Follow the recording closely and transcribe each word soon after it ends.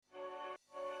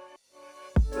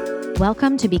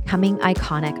Welcome to Becoming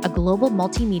Iconic, a global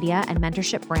multimedia and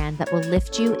mentorship brand that will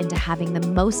lift you into having the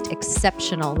most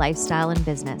exceptional lifestyle in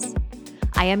business.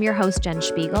 I am your host, Jen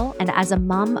Spiegel, and as a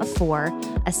mom of four,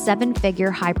 a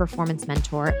seven-figure high-performance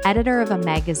mentor, editor of a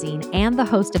magazine, and the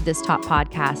host of this top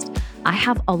podcast, I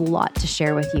have a lot to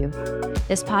share with you.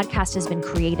 This podcast has been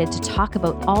created to talk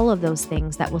about all of those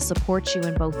things that will support you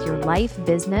in both your life,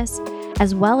 business,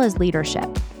 as well as leadership.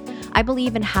 I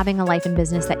believe in having a life and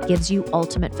business that gives you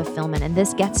ultimate fulfillment, and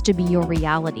this gets to be your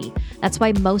reality. That's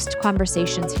why most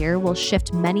conversations here will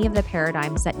shift many of the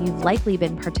paradigms that you've likely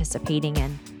been participating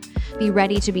in. Be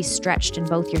ready to be stretched in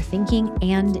both your thinking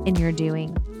and in your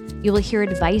doing. You will hear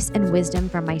advice and wisdom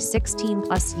from my 16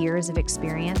 plus years of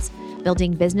experience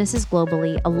building businesses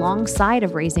globally alongside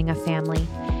of raising a family,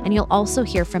 and you'll also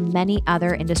hear from many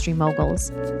other industry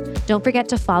moguls. Don't forget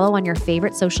to follow on your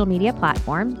favorite social media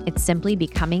platform. It's simply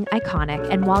Becoming Iconic,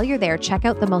 and while you're there, check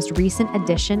out the most recent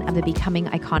edition of the Becoming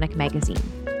Iconic magazine.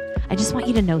 I just want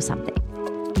you to know something.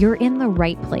 You're in the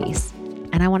right place,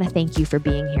 and I want to thank you for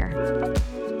being here.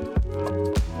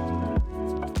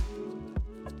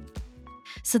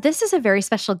 So this is a very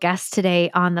special guest today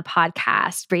on the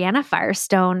podcast, Brianna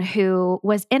Firestone, who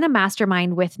was in a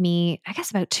mastermind with me, I guess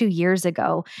about 2 years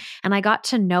ago. And I got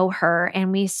to know her,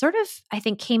 and we sort of, I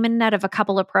think, came in out of a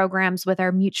couple of programs with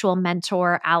our mutual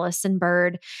mentor, Allison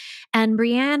Bird. And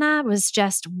Brianna was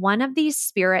just one of these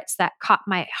spirits that caught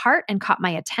my heart and caught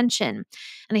my attention.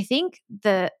 And I think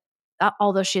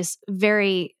although she's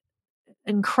very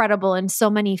incredible in so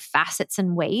many facets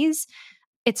and ways,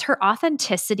 it's her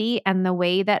authenticity and the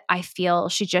way that I feel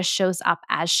she just shows up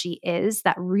as she is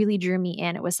that really drew me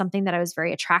in. It was something that I was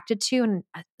very attracted to and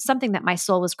something that my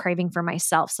soul was craving for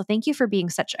myself. So thank you for being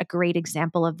such a great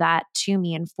example of that to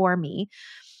me and for me.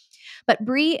 But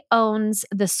Bri owns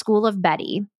the School of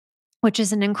Betty, which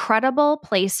is an incredible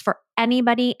place for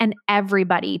anybody and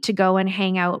everybody to go and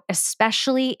hang out,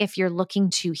 especially if you're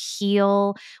looking to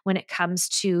heal when it comes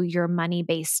to your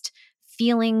money-based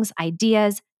feelings,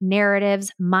 ideas,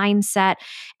 narratives, mindset.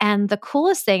 And the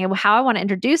coolest thing and how I want to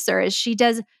introduce her is she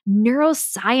does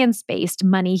neuroscience-based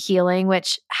money healing,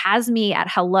 which has me at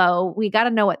hello. We got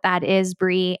to know what that is,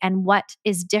 Bri, and what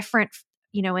is different,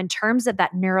 in terms of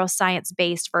that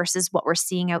neuroscience-based versus what we're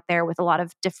seeing out there with a lot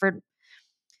of different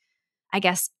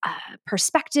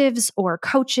perspectives or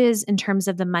coaches in terms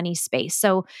of the money space.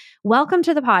 So welcome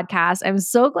to the podcast. I'm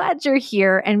so glad you're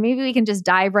here. And maybe we can just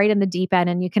dive right in the deep end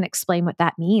and you can explain what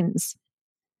that means.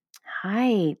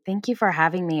 Hi, thank you for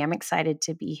having me. I'm excited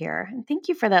to be here. And thank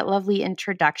you for that lovely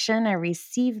introduction. I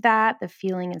received that. The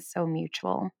feeling is so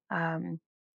mutual.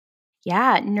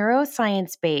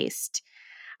 Neuroscience based.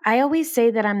 I always say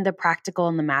that I'm the practical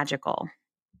and the magical.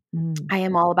 I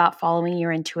am all about following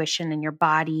your intuition and your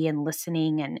body and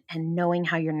listening and knowing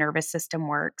how your nervous system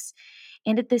works.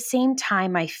 And at the same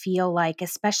time, I feel like,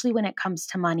 especially when it comes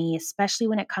to money, especially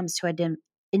when it comes to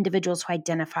individuals who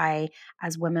identify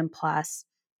as women plus,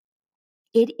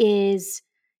 it is,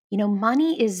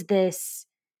 money is this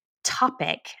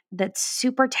topic that's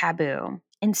super taboo.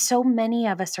 And so many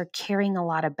of us are carrying a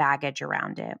lot of baggage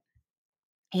around it.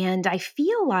 And I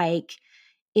feel like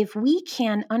if we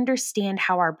can understand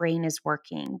how our brain is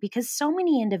working, because so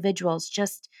many individuals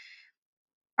just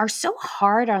are so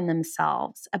hard on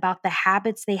themselves about the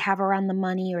habits they have around the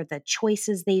money or the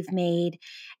choices they've made.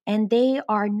 And they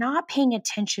are not paying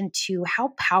attention to how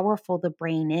powerful the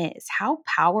brain is, how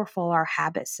powerful our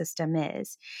habit system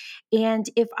is. And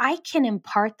if I can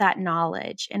impart that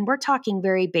knowledge, and we're talking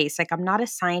very basic, I'm not a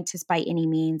scientist by any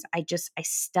means. I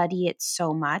study it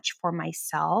so much for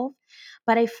myself.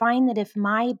 But I find that if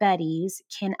my Bettys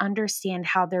can understand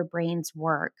how their brains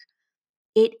work,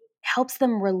 it helps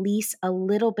them release a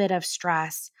little bit of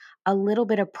stress, a little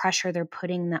bit of pressure they're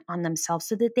putting on themselves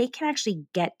so that they can actually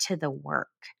get to the work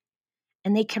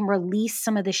and they can release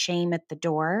some of the shame at the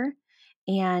door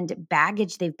and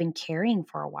baggage they've been carrying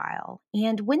for a while.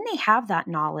 And when they have that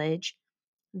knowledge,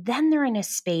 then they're in a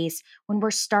space when we're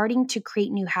starting to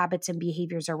create new habits and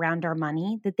behaviors around our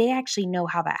money that they actually know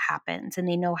how that happens and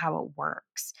they know how it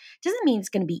works. Doesn't mean it's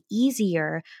going to be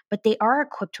easier, but they are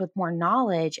equipped with more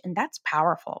knowledge, and that's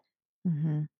powerful.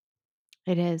 Mm-hmm.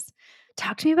 It is.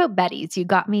 Talk to me about Betty's. You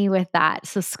got me with that.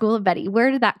 So School of Betty, where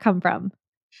did that come from?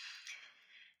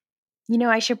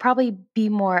 I should probably be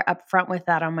more upfront with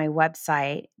that on my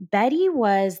website. Betty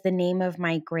was the name of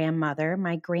my grandmother,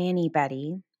 my Granny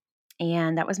Betty,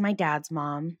 and that was my dad's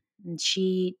mom. And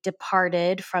she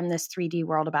departed from this 3D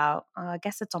world about, I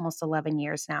guess it's almost 11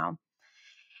 years now.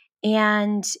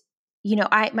 And,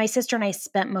 my sister and I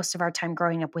spent most of our time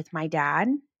growing up with my dad.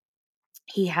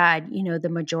 He had, the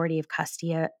majority of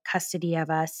custody of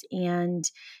us, and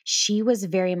she was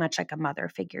very much like a mother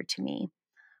figure to me.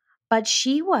 But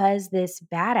she was this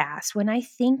badass. When I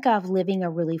think of living a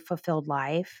really fulfilled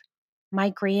life, my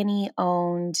granny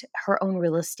owned her own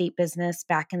real estate business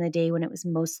back in the day when it was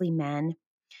mostly men.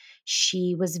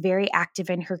 She was very active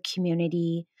in her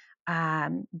community,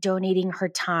 donating her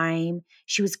time.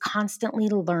 She was constantly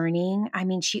learning. I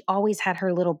mean, she always had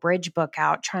her little bridge book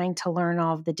out trying to learn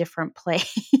all of the different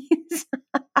plays.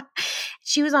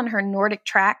 She was on her Nordic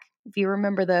track, if you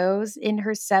remember those, in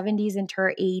her 70s into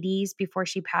her 80s before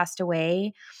she passed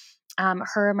away.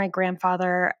 Her and my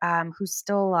grandfather, who's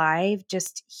still alive,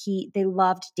 they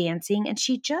loved dancing, and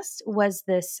she just was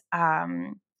this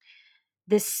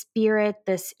spirit,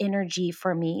 this energy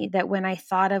for me that when I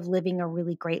thought of living a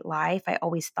really great life, I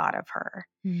always thought of her.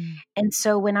 Mm. And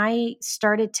so when I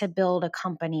started to build a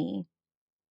company,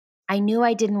 I knew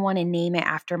I didn't want to name it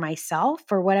after myself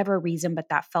for whatever reason, but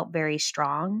that felt very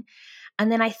strong.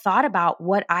 And then I thought about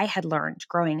what I had learned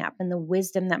growing up and the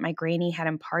wisdom that my granny had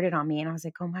imparted on me. And I was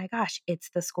like, oh my gosh, it's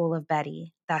the School of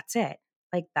Betty. That's it.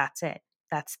 Like, that's it.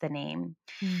 That's the name.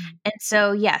 Mm. And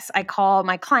so, yes, I call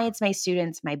my clients, my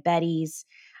students, my Betties.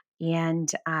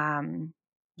 And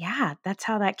yeah, that's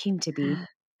how that came to be.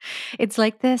 It's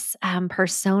like this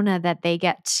persona that they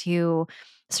get to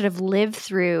sort of live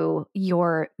through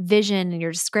your vision and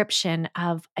your description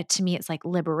of, to me, it's like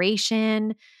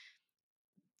liberation,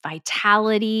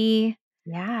 vitality,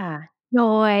 Yeah.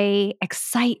 joy,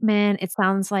 excitement. It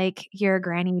sounds like your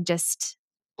granny just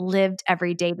lived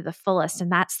every day to the fullest.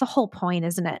 And that's the whole point,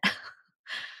 isn't it?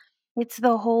 It's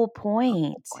the whole The whole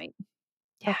point. point.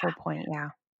 The Yeah. whole point. Yeah.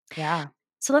 Yeah.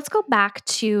 So let's go back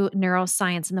to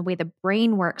neuroscience and the way the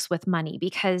brain works with money,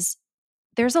 because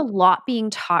there's a lot being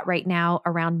taught right now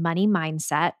around money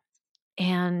mindset.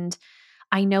 And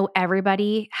I know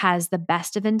everybody has the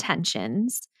best of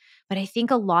intentions, but I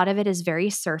think a lot of it is very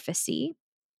surfacey.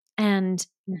 And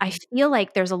I Mhm. feel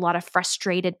like there's a lot of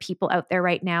frustrated people out there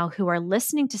right now who are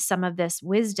listening to some of this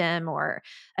wisdom or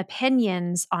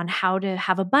opinions on how to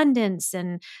have abundance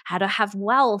and how to have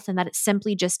wealth, and that it's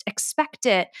simply just expect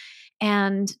it.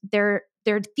 And they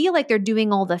feel like they're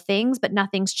doing all the things, but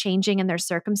nothing's changing in their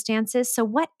circumstances. So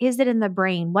what is it in the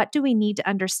brain? What do we need to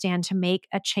understand to make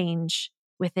a change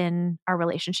within our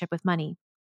relationship with money?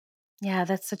 Yeah,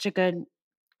 that's such a good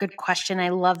question. I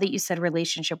love that you said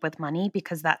relationship with money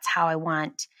because that's how I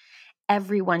want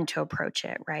everyone to approach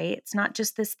it, right? It's not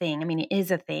just this thing. I mean, it is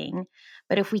a thing,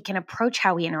 but if we can approach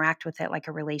how we interact with it like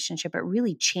a relationship, it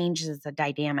really changes the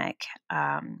dynamic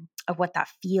of what that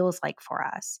feels like for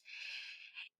us.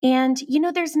 And,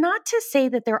 there's not to say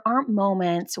that there aren't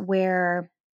moments where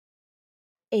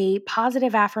a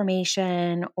positive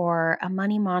affirmation or a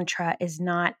money mantra is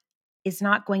not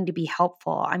going to be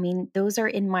helpful. I mean, those are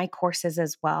in my courses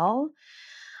as well.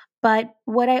 But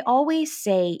what I always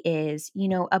say is,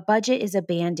 a budget is a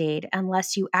band-aid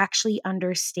unless you actually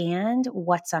understand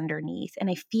what's underneath. And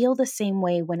I feel the same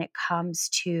way when it comes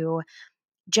to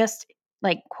just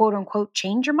like quote unquote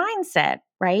change your mindset,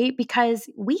 right? Because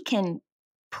we can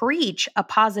preach a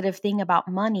positive thing about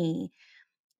money,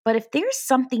 but if there's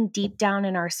something deep down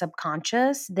in our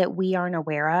subconscious that we aren't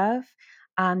aware of,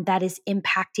 that is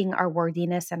impacting our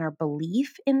worthiness and our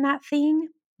belief in that thing,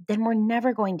 then we're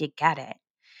never going to get it.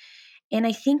 And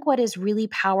I think what is really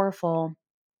powerful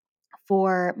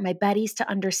for my buddies to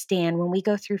understand when we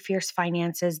go through Fierce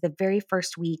Finances, the very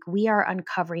first week, we are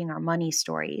uncovering our money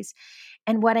stories.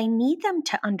 And what I need them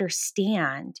to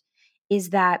understand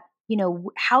is that,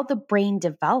 how the brain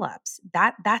develops.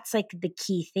 That's like the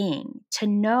key thing to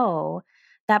know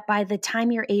that by the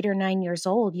time you're 8 or 9 years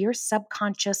old, your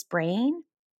subconscious brain,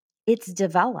 it's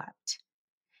developed.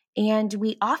 And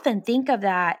we often think of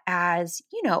that as,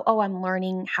 oh, I'm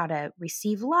learning how to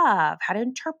receive love, how to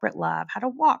interpret love, how to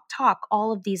walk, talk,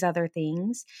 all of these other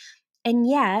things. And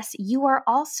yes, you are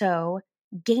also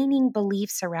gaining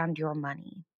beliefs around your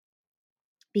money.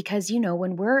 Because,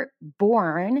 when we're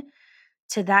born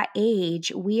to that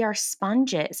age, we are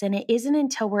sponges. And it isn't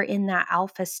until we're in that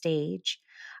alpha stage,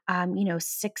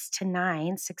 6 to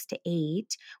 9, 6 to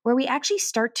 8, where we actually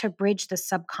start to bridge the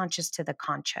subconscious to the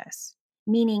conscious,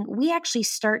 meaning we actually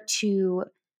start to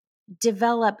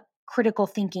develop critical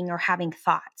thinking or having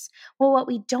thoughts. Well, what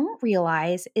we don't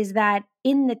realize is that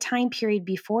in the time period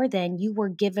before then, you were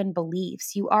given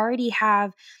beliefs. You already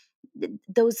have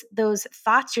those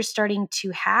thoughts you're starting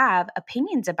to have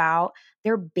opinions about.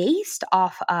 They're based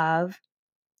off of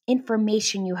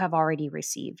information you have already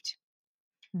received.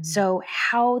 Mhm. So,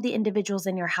 how the individuals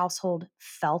in your household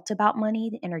felt about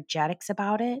money, the energetics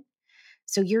about it.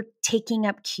 So you're taking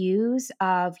up cues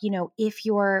of, if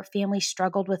your family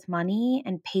struggled with money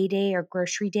and payday or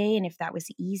grocery day, and if that was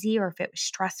easy or if it was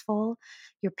stressful,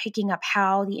 you're picking up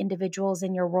how the individuals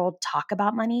in your world talk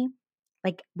about money.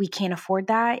 Like, we can't afford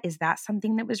that. Is that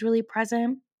something that was really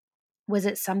present? Was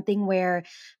it something where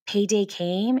payday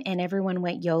came and everyone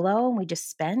went YOLO and we just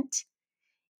spent?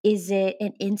 Is it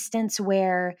an instance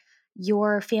where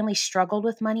your family struggled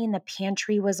with money and the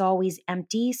pantry was always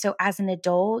empty? So as an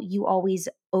adult, you always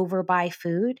overbuy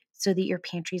food so that your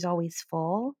pantry's always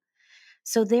full.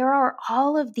 So there are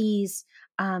all of these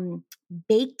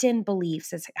baked in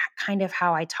beliefs, is kind of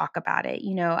how I talk about it.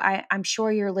 I'm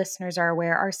sure your listeners are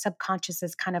aware our subconscious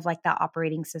is kind of like the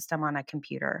operating system on a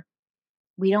computer.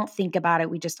 We don't think about it,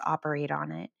 we just operate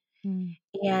on it. Mm.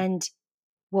 And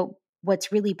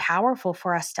what's really powerful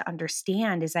for us to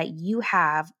understand is that you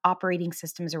have operating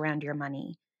systems around your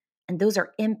money, and those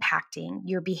are impacting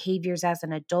your behaviors as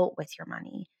an adult with your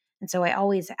money. And so I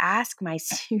always ask my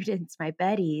students, my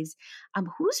buddies,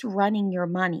 who's running your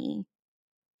money?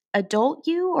 Adult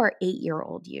you or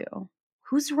 8-year-old you?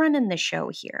 Who's running the show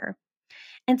here?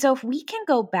 And so, if we can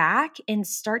go back and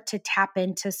start to tap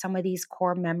into some of these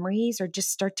core memories or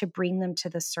just start to bring them to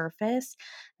the surface,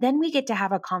 then we get to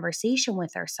have a conversation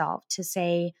with ourselves to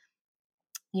say,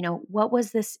 what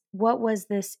was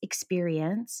this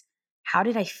experience? How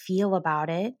did I feel about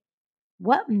it?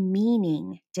 What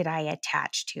meaning did I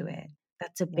attach to it? Mm.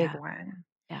 That's a big Yeah. one.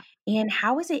 Yeah. And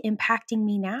how is it impacting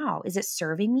me now? Is it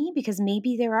serving me? Because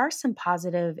maybe there are some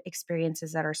positive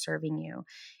experiences that are serving you.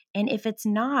 And if it's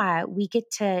not, we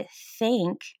get to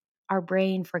thank our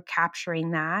brain for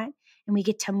capturing that. And we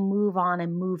get to move on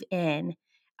and move in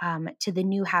to the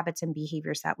new habits and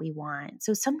behaviors that we want.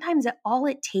 So sometimes all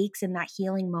it takes in that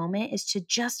healing moment is to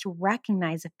just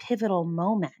recognize a pivotal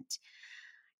moment.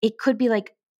 It could be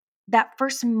like that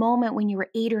first moment when you were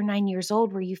 8 or 9 years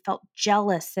old where you felt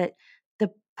jealous that the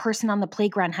person on the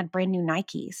playground had brand new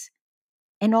Nikes.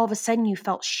 And all of a sudden you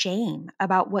felt shame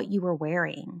about what you were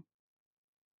wearing.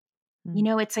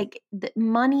 Mm. It's like the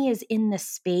money is in the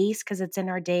space because it's in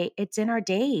our day. It's in our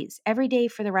days. Every day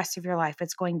for the rest of your life,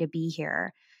 it's going to be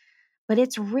here. But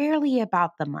it's rarely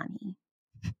about the money.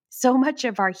 So much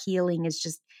of our healing is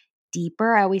just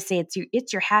deeper. I always say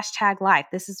it's your hashtag life.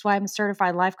 This is why I'm a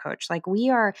certified life coach. Like, we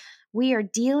are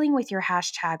dealing with your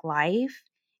hashtag life,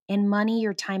 and money,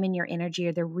 your time and your energy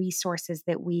are the resources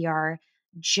that we are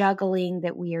juggling,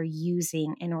 that we are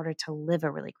using in order to live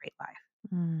a really great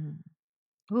Mm.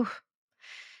 Oof,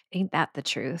 ain't that the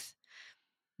truth?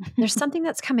 There's life. something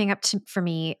that's coming up for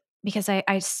me because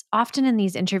often in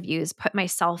these interviews put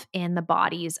myself in the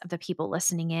bodies of the people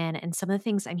listening in and some of the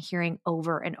things I'm hearing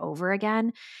over and over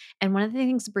again. And one of the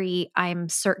things, Brie, I'm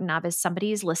certain of is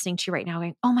somebody's listening to you right now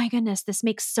going, oh my goodness, this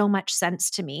makes so much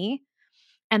sense to me.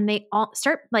 And they all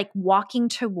start like walking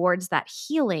towards that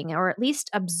healing or at least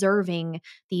observing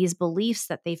these beliefs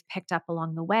that they've picked up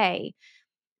along the way.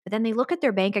 But then they look at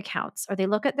their bank accounts or they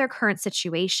look at their current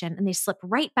situation and they slip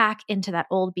right back into that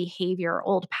old behavior, or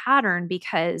old pattern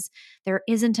because there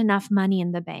isn't enough money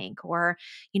in the bank, or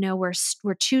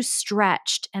we're too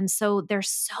stretched, and so they're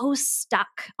so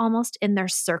stuck almost in their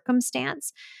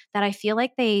circumstance that I feel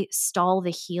like they stall the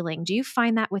healing. Do you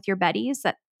find that with your buddies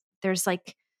that there's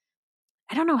like,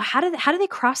 I don't know, how do they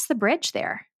cross the bridge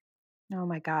there? Oh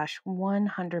my gosh,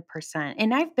 100%.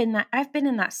 And I've been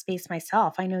in that space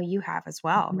myself. I know you have as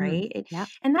well, Mhm. right? Yeah.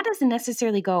 And that doesn't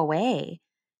necessarily go away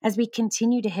as we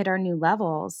continue to hit our new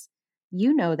levels.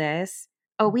 You know this.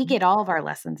 Oh, we Mhm. get all of our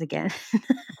lessons again.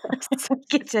 Yes. we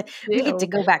get to we get to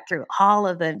Do. go back through all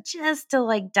of them just to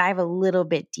like dive a little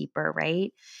bit deeper,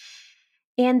 right?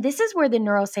 And this is where the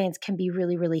neuroscience can be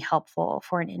really, really helpful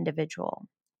for an individual.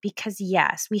 Because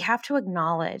yes, we have to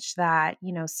acknowledge that,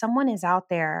 someone is out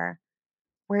there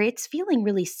where it's feeling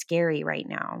really scary right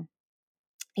now.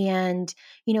 And,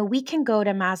 we can go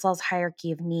to Maslow's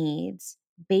hierarchy of needs,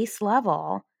 base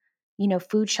level,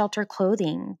 food, shelter,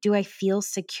 clothing. Do I feel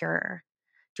secure?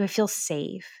 Do I feel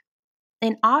safe?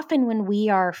 And often when we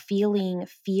are feeling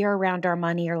fear around our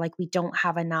money or like we don't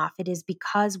have enough, it is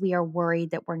because we are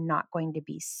worried that we're not going to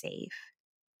be safe.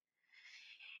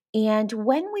 And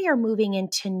when we are moving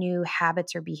into new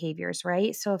habits or behaviors,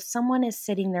 right? So if someone is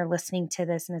sitting there listening to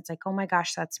this and it's like, oh my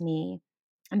gosh, that's me.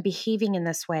 I'm behaving in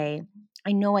this way.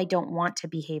 I know I don't want to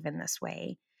behave in this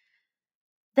way.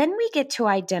 Then we get to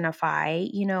identify,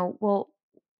 well,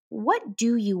 what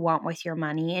do you want with your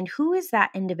money and who is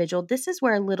that individual? This is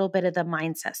where a little bit of the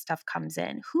mindset stuff comes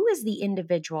in. Who is the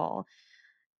individual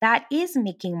that is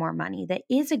making more money, that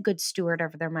is a good steward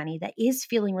over their money, that is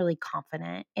feeling really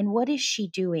confident? And what is she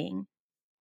doing?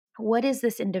 What is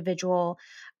this individual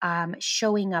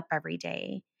showing up every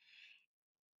day?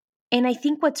 And I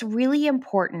think what's really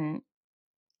important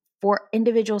for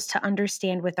individuals to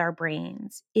understand with our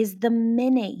brains is the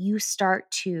minute you start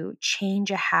to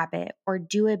change a habit or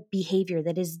do a behavior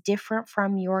that is different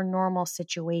from your normal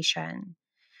situation,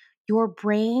 your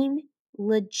brain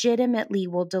legitimately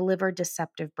will deliver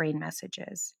deceptive brain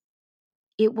messages.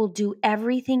 It will do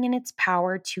everything in its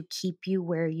power to keep you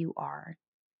where you are.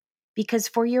 Because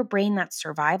for your brain, that's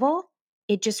survival.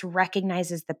 It just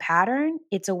recognizes the pattern.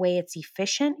 It's a way it's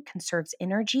efficient, conserves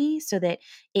energy so that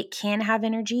it can have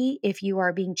energy if you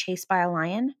are being chased by a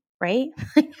lion, right?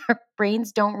 Our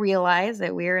brains don't realize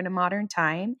that we're in a modern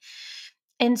time.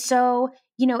 And so,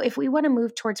 if we want to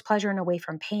move towards pleasure and away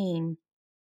from pain,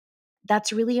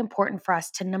 that's really important for us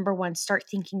to number one, start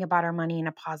thinking about our money in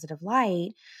a positive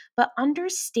light, but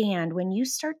understand when you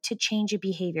start to change a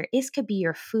behavior, this could be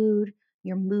your food,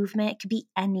 your movement, it could be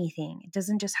anything. It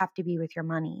doesn't just have to be with your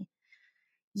money.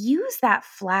 Use that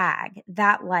flag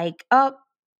that, like, oh,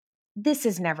 this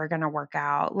is never going to work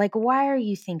out. Like, why are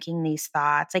you thinking these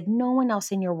thoughts? Like, no one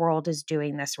else in your world is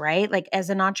doing this, right? Like, as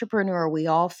an entrepreneur, we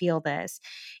all feel this.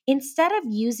 Instead of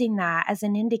using that as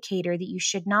an indicator that you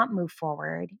should not move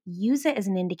forward, use it as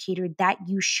an indicator that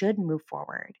you should move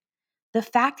forward. The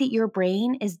fact that your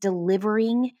brain is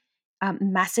delivering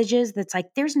messages that's like,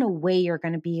 there's no way you're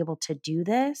going to be able to do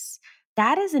this,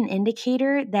 that is an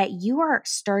indicator that you are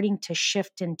starting to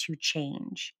shift into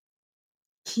change.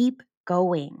 Keep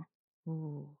going.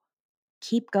 Ooh.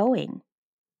 Keep going.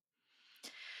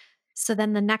 So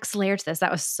then the next layer to this,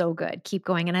 that was so good. Keep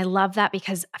going. And I love that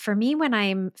because for me, when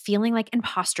I'm feeling like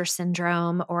imposter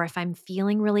syndrome or if I'm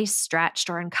feeling really stretched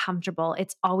or uncomfortable,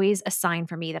 it's always a sign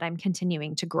for me that I'm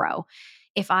continuing to grow.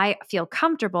 If I feel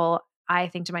comfortable, I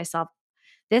think to myself,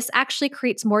 this actually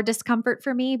creates more discomfort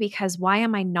for me because why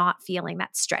am I not feeling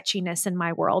that stretchiness in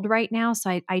my world right now?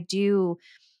 So I do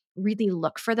really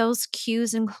look for those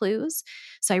cues and clues.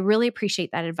 So I really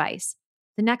appreciate that advice.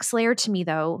 The next layer to me,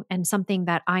 though, and something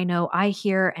that I know I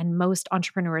hear and most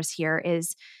entrepreneurs hear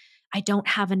is I don't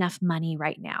have enough money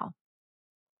right now.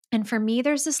 And for me,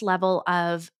 there's this level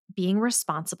of being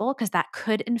responsible because that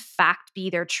could, in fact, be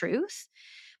their truth.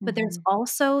 But there's Mhm.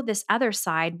 also this other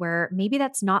side where maybe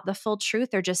that's not the full truth.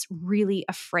 They're just really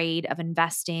afraid of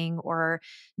investing or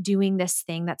doing this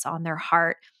thing that's on their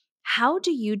heart. How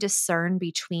do you discern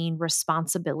between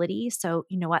responsibility? So,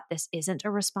 you know what, this isn't a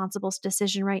responsible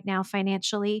decision right now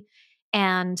financially,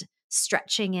 and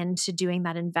stretching into doing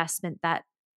that investment that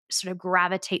sort of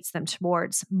gravitates them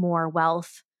towards more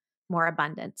wealth, more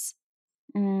abundance?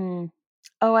 Mm.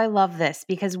 Oh, I love this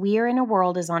because we are in a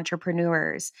world as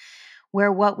entrepreneurs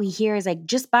where what we hear is like,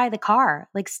 just buy the car,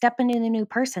 like step into the new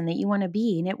person that you want to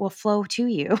be and it will flow to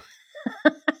you.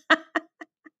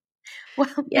 Well,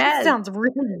 that Yes. sounds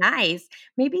really nice.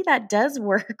 Maybe that does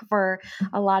work for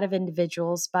a lot of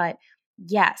individuals, but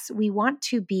yes, we want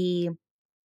to be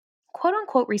quote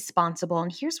unquote responsible.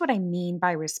 And here's what I mean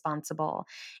by responsible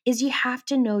is you have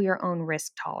to know your own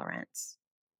risk tolerance.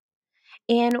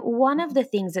 And one of the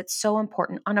things that's so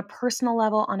important on a personal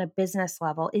level, on a business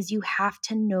level, is you have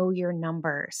to know your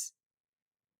numbers.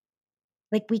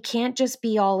 Like, we can't just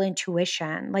be all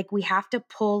intuition. Like, we have to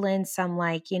pull in some,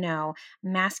 like,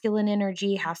 masculine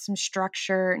energy, have some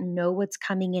structure, know what's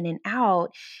coming in and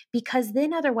out, because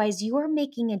then otherwise you are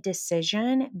making a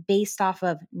decision based off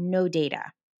of no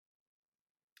data.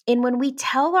 And when we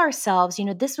tell ourselves,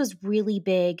 this was really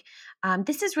big,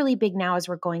 this is really big now as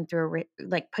we're going through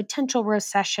like potential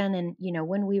recession, and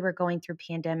when we were going through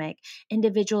pandemic,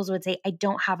 individuals would say, "I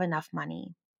don't have enough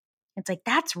money." It's like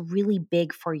that's really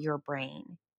big for your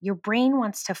brain. Your brain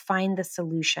wants to find the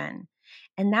solution,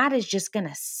 and that is just going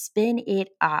to spin it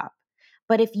up.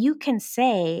 But if you can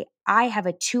say, I have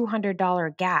a $200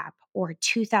 gap or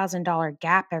 $2,000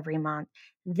 gap every month,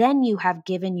 then you have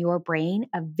given your brain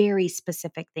a very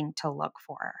specific thing to look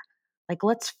for. Like,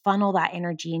 let's funnel that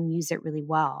energy and use it really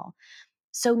well.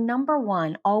 So, number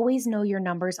one, always know your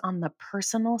numbers on the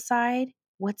personal side,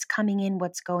 what's coming in,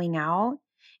 what's going out,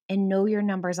 and know your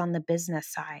numbers on the business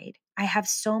side. I have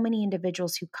so many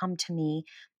individuals who come to me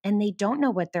and they don't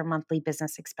know what their monthly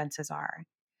business expenses are.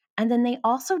 And then they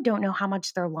also don't know how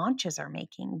much their launches are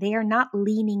making. They are not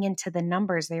leaning into the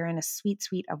numbers, they're in a sweet,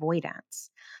 sweet avoidance.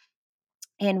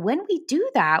 And when we do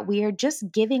that, we are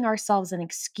just giving ourselves an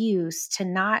excuse to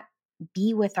not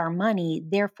be with our money,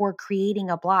 therefore creating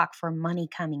a block for money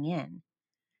coming in,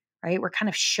 right? We're kind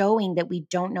of showing that we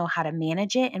don't know how to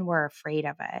manage it and we're afraid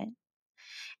of it.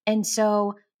 And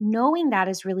so knowing that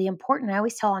is really important. I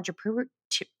always tell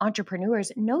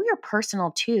entrepreneurs, know your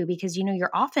personal too, because you're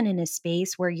often in a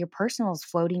space where your personal is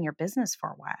floating your business for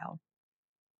a while,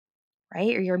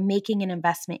 right? Or you're making an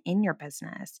investment in your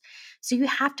business. So you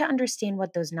have to understand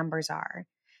what those numbers are.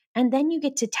 And then you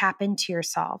get to tap into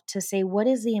yourself to say, what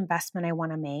is the investment I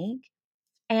want to make?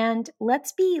 And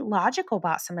let's be logical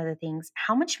about some of the things.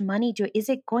 How much money is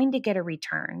it going to get a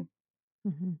return?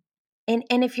 Mm-hmm.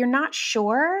 And if you're not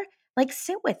sure, like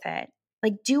sit with it.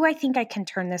 Like, do I think I can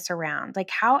turn this around? Like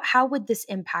how would this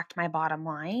impact my bottom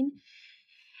line?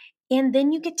 And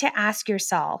then you get to ask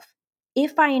yourself,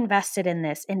 if I invested in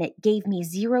this and it gave me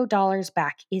 $0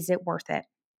 back, is it worth it?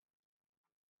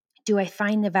 Do I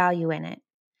find the value in it?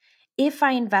 If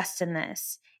I invest in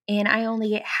this and I only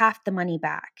get half the money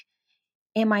back,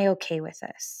 am I okay with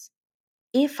this?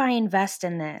 If I invest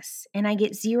in this and I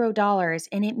get $0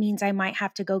 and it means I might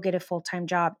have to go get a full time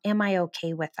job, am I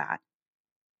okay with that?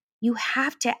 You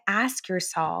have to ask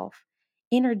yourself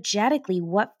energetically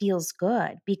what feels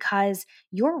good, because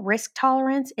your risk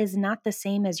tolerance is not the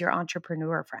same as your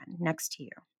entrepreneur friend next to you.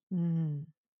 Mm.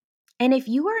 And if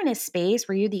you are in a space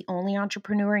where you're the only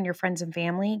entrepreneur in your friends and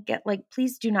family,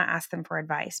 please do not ask them for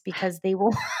advice, because they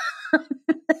will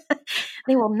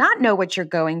they will not know what you're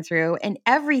going through and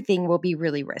everything will be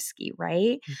really risky,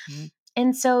 right? Mm-hmm.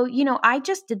 And so, I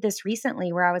just did this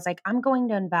recently where I was like, I'm going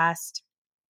to invest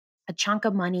a chunk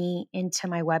of money into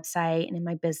my website and in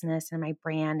my business and my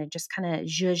brand and just kind of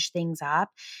zhuzh things up.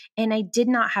 And I did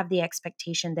not have the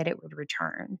expectation that it would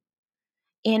return.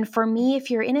 And for me, if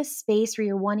you're in a space where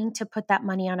you're wanting to put that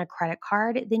money on a credit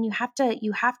card, then you have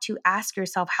to ask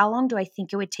yourself, how long do I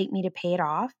think it would take me to pay it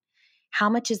off? How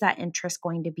much is that interest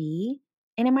going to be?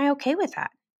 And am I okay with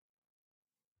that?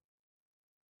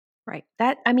 Right.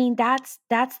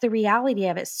 That's the reality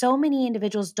of it. So many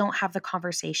individuals don't have the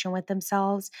conversation with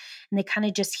themselves, and they kind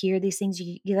of just hear these things.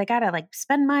 You gotta like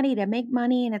spend money to make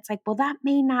money. And it's like, well, that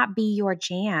may not be your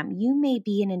jam. You may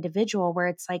be an individual where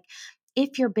it's like,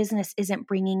 if your business isn't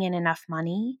bringing in enough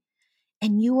money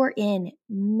and you are in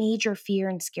major fear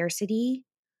and scarcity,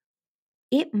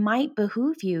 it might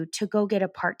behoove you to go get a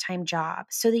part time job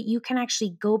so that you can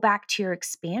actually go back to your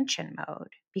expansion mode.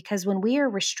 Because when we are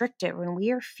restricted, when we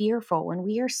are fearful, when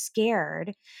we are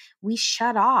scared, we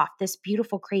shut off this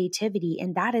beautiful creativity.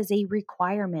 And that is a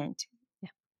requirement Yeah.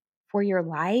 for your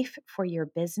life, for your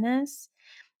business.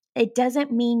 It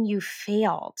doesn't mean you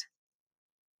failed.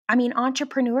 I mean,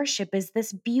 entrepreneurship is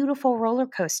this beautiful roller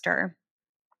coaster,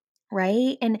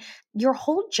 right? And your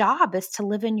whole job is to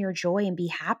live in your joy and be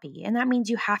happy. And that means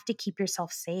you have to keep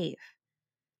yourself safe.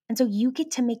 And so you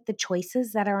get to make the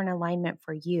choices that are in alignment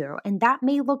for you. And that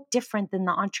may look different than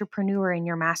the entrepreneur in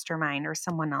your mastermind or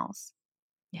someone else.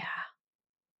 Yeah.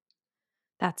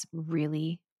 That's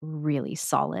really, really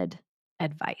solid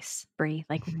advice, Brie,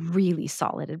 like really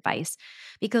solid advice,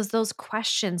 because those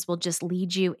questions will just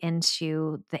lead you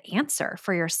into the answer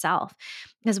for yourself.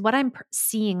 Because what I'm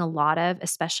seeing a lot of,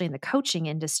 especially in the coaching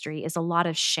industry, is a lot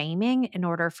of shaming in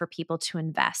order for people to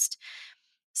invest.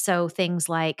 So things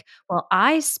like, well,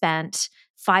 I spent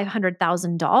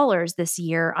 $500,000 this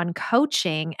year on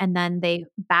coaching, and then they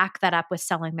back that up with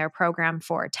selling their program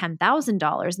for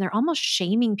 $10,000. And they're almost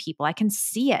shaming people. I can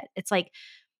see it. It's like,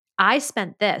 I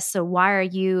spent this. So why are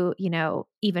you,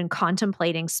 even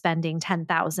contemplating spending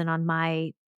 10,000 on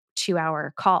my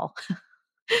 2-hour call,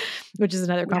 which is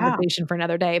another Yeah. conversation for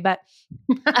another day.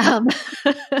 Um,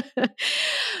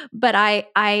 but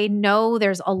I know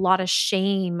there's a lot of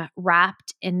shame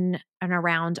wrapped in and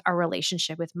around our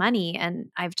relationship with money.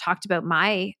 And I've talked about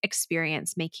my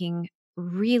experience making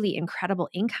really incredible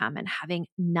income and having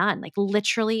none, like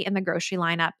literally in the grocery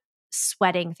lineup,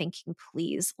 sweating, thinking,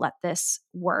 please let this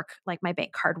work, like my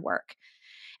bank card work.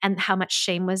 And how much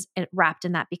shame was wrapped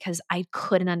in that, because I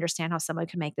couldn't understand how someone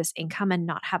could make this income and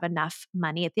not have enough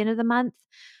money at the end of the month.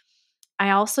 I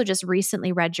also just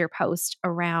recently read your post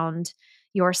around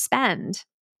your spend.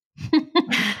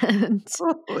 And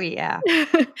Oh, yeah.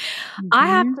 I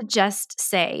have Mhm. to just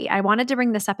say, I wanted to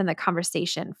bring this up in the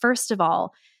conversation. First of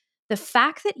all, the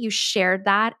fact that you shared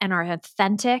that and are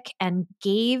authentic and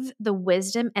gave the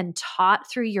wisdom and taught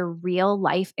through your real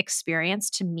life experience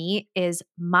to me is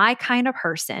my kind of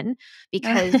person,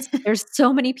 because there's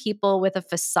so many people with a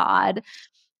facade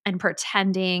and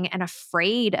pretending and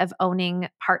afraid of owning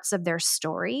parts of their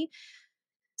story.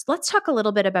 So let's talk a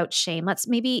little bit about shame. Let's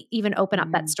maybe even open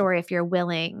up that Mm. story if you're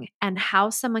willing, and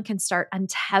how someone can start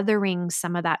untethering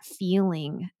some of that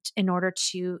feeling in order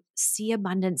to see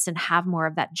abundance and have more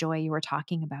of that joy you were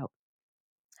talking about.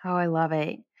 Oh, I love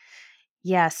it.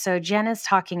 Yeah, so Jen is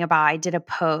talking about I did a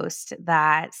post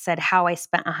that said how I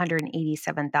spent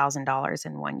 $187,000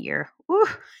 in 1 year. Woo.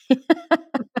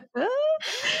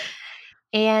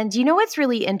 And you know what's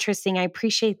really interesting? I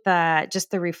appreciate the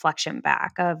reflection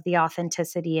back of the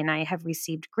authenticity, and I have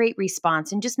received great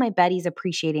response, and just my Betty's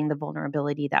appreciating the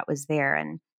vulnerability that was there.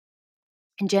 And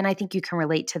Jen, I think you can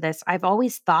relate to this. I've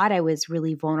always thought I was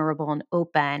really vulnerable and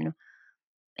open,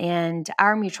 and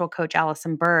our mutual coach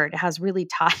Allison Bird has really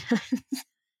taught us.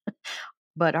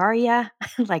 But are you?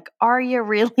 Like, are you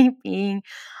really being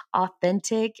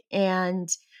authentic? And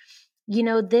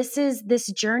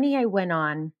this journey I went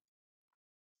on.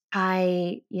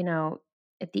 At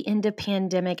the end of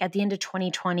pandemic, at the end of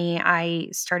 2020, I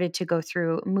started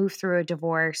to move through a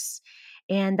divorce.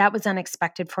 And that was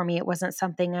unexpected for me. It wasn't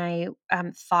something I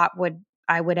thought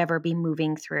I would ever be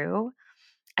moving through.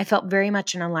 I felt very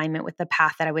much in alignment with the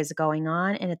path that I was going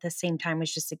on. And at the same time,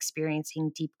 was just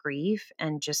experiencing deep grief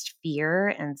and just fear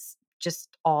and just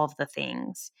all of the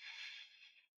things.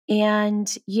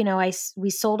 And, we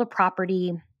sold a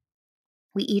property.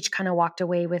 We each kind of walked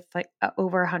away with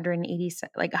over 180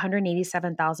 like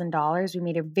 $187,000. We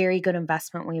made a very good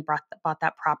investment when we bought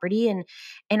that property, and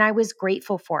I was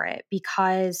grateful for it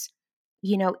because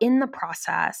in the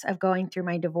process of going through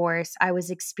my divorce, I was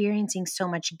experiencing so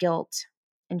much guilt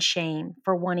and shame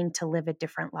for wanting to live a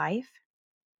different life,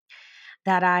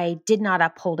 that I did not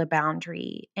uphold a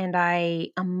boundary, and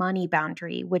a money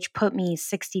boundary, which put me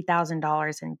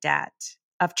 $60,000 in debt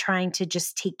of trying to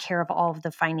just take care of all of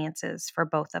the finances for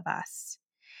both of us.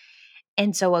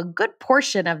 And so a good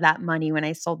portion of that money when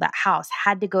I sold that house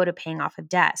had to go to paying off a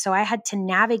debt. So I had to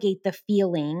navigate the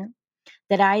feeling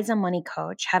that I, as a money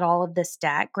coach, had all of this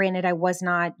debt. Granted, I was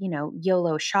not,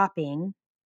 YOLO shopping.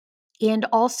 And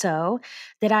also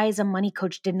that I, as a money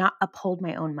coach, did not uphold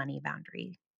my own money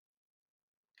boundary.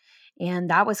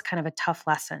 And that was kind of a tough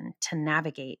lesson to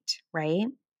navigate, right?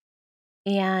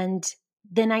 And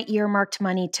then I earmarked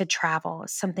money to travel.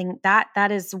 Something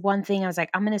that is one thing I was like,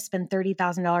 I'm going to spend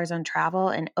 $30,000 on travel,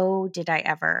 and oh, did I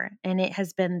ever. And it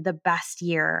has been the best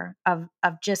year of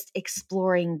just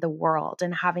exploring the world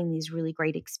and having these really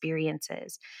great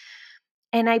experiences.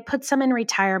 And I put some in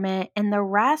retirement, and the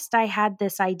rest I had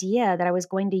this idea that I was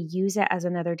going to use it as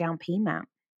another down payment.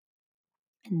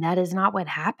 And that is not what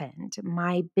happened.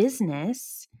 My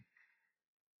business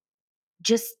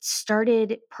just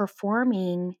started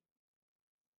performing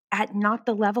at not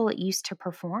the level it used to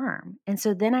perform. And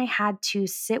so then I had to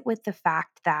sit with the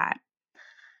fact that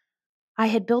I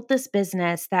had built this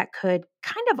business that could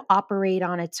kind of operate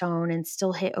on its own and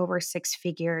still hit over six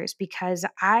figures, because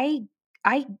I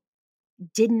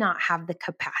did not have the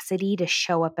capacity to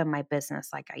show up in my business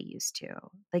like I used to.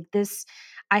 Like this,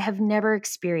 I have never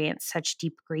experienced such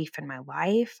deep grief in my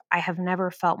life. I have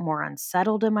never felt more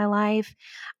unsettled in my life.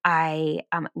 I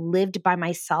lived by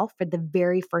myself for the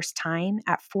very first time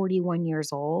at 41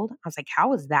 years old. I was like,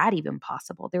 how is that even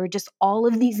possible? There were just all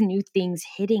of these new things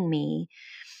hitting me.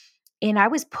 And I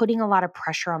was putting a lot of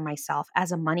pressure on myself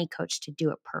as a money coach to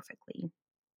do it perfectly.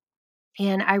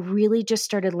 And I really just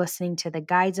started listening to the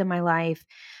guides in my life.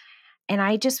 And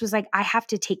I just was like, I have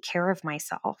to take care of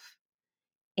myself.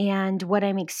 And what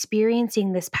I'm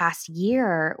experiencing this past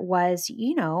year was,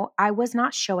 I was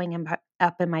not showing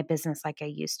up in my business like I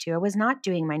used to. I was not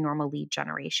doing my normal lead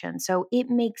generation. So it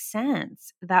makes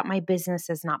sense that my business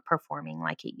is not performing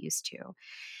like it used to.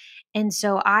 And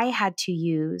so I had to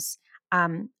use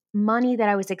money that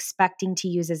I was expecting to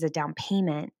use as a down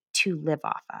payment to live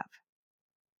off of.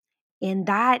 And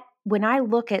that, when I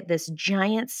look at this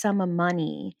giant sum of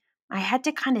money, I had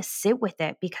to kind of sit with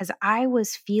it because I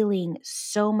was feeling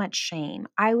so much shame.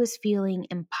 I was feeling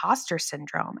imposter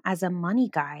syndrome as a money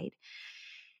guide.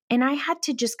 And I had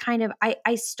to just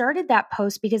I started that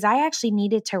post because I actually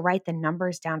needed to write the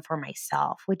numbers down for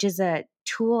myself, which is a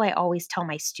tool I always tell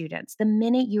my students. The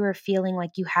minute you are feeling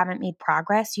like you haven't made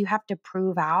progress, you have to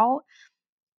prove out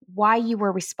why you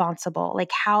were responsible,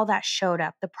 like how that showed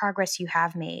up, the progress you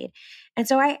have made. And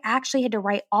so I actually had to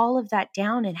write all of that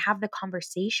down and have the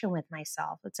conversation with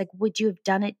myself. It's like, would you have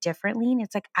done it differently? And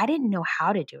it's like, I didn't know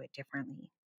how to do it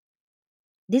differently.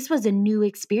 This was a new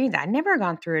experience. I'd never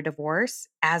gone through a divorce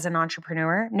as an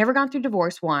entrepreneur, never gone through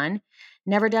divorce one,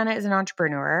 never done it as an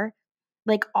entrepreneur.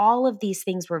 Like all of these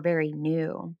things were very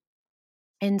new.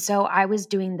 And so I was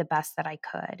doing the best that I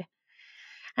could.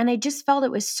 And I just felt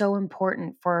it was so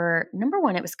important for number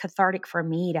one, it was cathartic for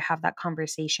me to have that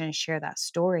conversation and share that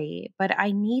story. But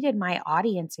I needed my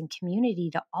audience and community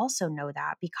to also know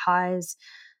that, because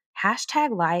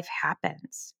hashtag life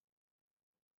happens.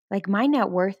 Like my net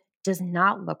worth does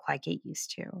not look like it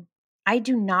used to. I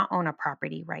do not own a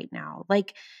property right now.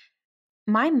 Like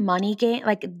my money game,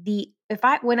 like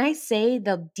when I say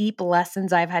the deep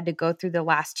lessons I've had to go through the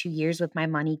last 2 years with my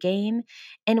money game,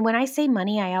 and when I say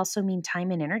money, I also mean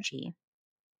time and energy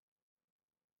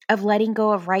of letting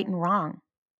go of right and wrong.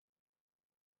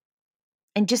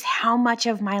 And just how much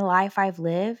of my life I've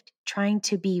lived trying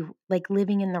to be like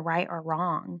living in the right or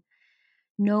wrong,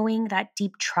 knowing that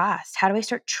deep trust. How do I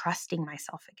start trusting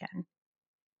myself again?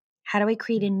 How do I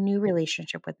create a new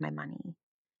relationship with my money?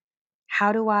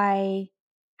 How do I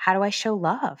show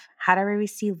love? How do I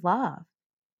receive love?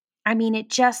 I mean, it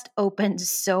just opened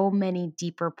so many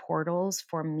deeper portals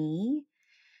for me.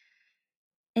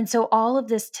 And so all of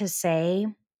this to say,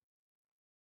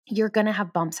 you're going to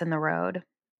have bumps in the road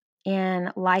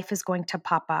and life is going to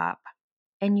pop up.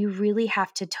 And you really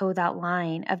have to toe that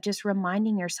line of just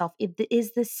reminding yourself,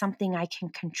 is this something I can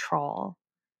control?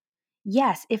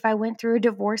 Yes, if I went through a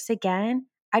divorce again,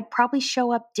 I'd probably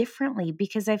show up differently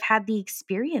because I've had the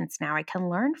experience now. I can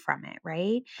learn from it,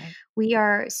 right? Right. We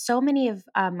are so many of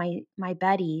my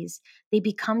buddies, they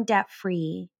become debt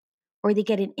free or they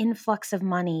get an influx of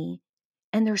money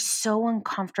and they're so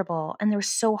uncomfortable and they're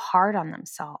so hard on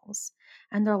themselves.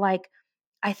 And they're like,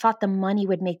 I thought the money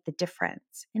would make the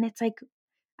difference. And it's like,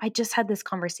 I just had this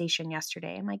conversation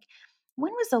yesterday. I'm like,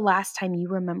 when was the last time you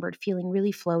remembered feeling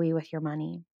really flowy with your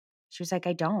money? She was like,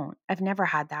 I don't. I've never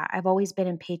had that. I've always been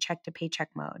in paycheck to paycheck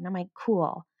mode. And I'm like,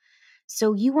 cool.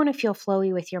 So you want to feel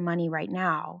flowy with your money right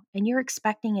now, and you're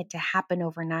expecting it to happen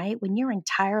overnight when your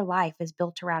entire life is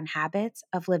built around habits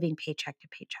of living paycheck to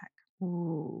paycheck.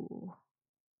 Ooh.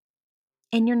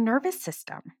 And your nervous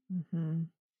system, Mm-hmm.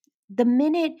 the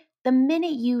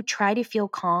minute you try to feel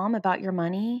calm about your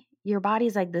money, your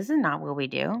body's like, this is not what we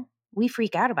do. We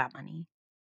freak out about money.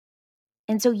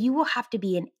 And so you will have to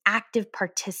be an active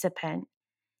participant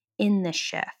in the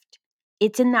shift.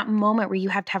 It's in that moment where you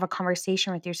have to have a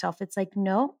conversation with yourself. It's like,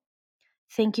 no,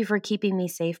 thank you for keeping me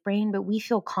safe, brain, but we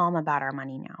feel calm about our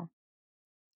money now.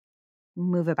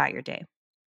 Move about your day.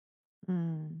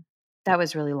 Mm. That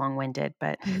was really long winded,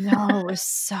 but No, it was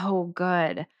so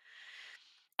good.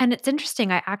 And it's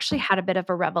interesting. I actually had a bit of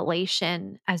a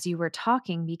revelation as you were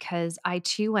talking because I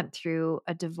too went through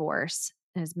a divorce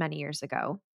as many years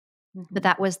ago. But Mhm.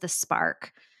 that was the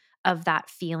spark of that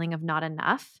feeling of not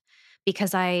enough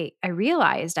because I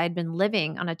realized I'd been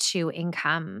living on a two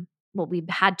income. Well, we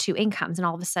had two incomes and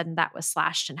all of a sudden that was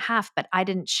slashed in half, but I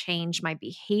didn't change my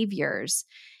behaviors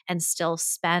and still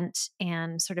spent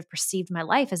and sort of perceived my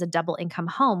life as a double income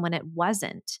home when it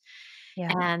wasn't.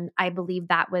 Yeah. And I believe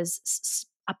that was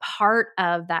a part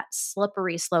of that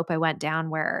slippery slope I went down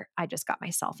where I just got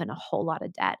myself in a whole lot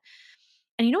of debt.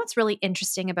 And you know what's really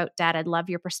interesting about debt? I'd love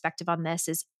your perspective on this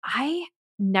is I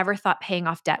never thought paying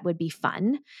off debt would be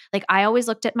fun. Like I always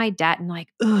looked at my debt and like,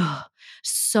 ugh,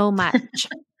 so much.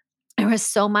 There was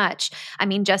so much. I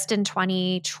mean, just in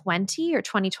 2020 or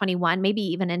 2021, maybe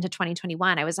even into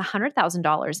 2021, I was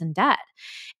 $100,000 in debt.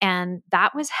 And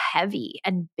that was heavy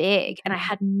and big. And I Mhm.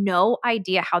 had no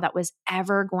idea how that was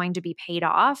ever going to be paid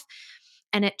off.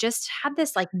 And it just had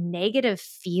this like negative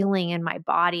feeling in my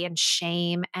body and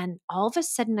shame. And all of a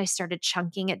sudden, I started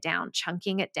chunking it down,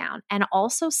 and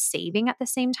also saving at the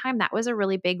same time. That was a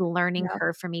really big learning Yep.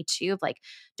 curve for me, too, of like,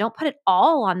 don't put it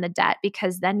all on the debt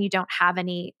because then you don't have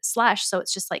any slush. So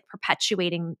it's just like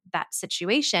perpetuating that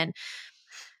situation.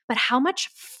 But how much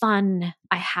fun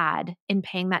I had in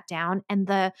paying that down and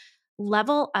the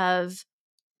level of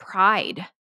pride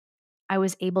I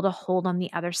was able to hold on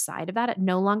the other side of that. It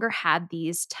no longer had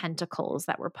these tentacles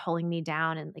that were pulling me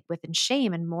down and like within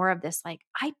shame and more of this, like,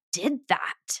 I did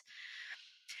that.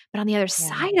 But on the other Yeah.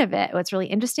 side of it, what's really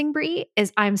interesting, Brie,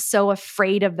 is I'm so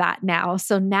afraid of that now.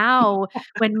 So now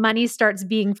when money starts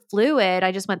being fluid,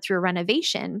 I just went through a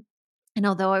renovation. And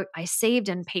although I saved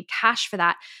and paid cash for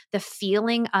that, the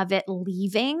feeling of it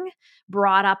leaving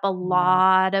brought up a Mm.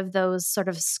 lot of those sort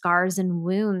of scars and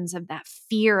wounds of that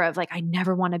fear of like, I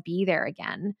never want to be there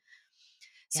again.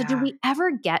 So, do Yeah. we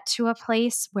ever get to a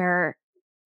place where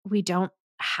we don't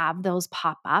have those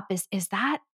pop up? Is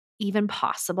that even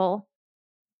possible?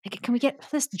 Like, can we get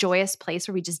to this joyous place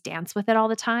where we just dance with it all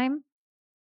the time?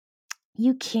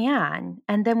 You can.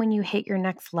 And then when you hit your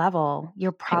next level,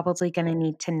 you're Right. probably going to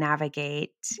need to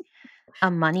navigate a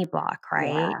money block,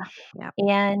 right? Yeah. Yep.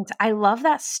 And I love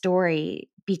that story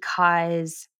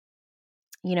because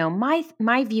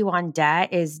my view on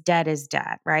debt is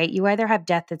debt, right? You either have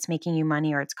debt that's making you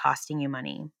money or it's costing you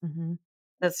money. Mhm.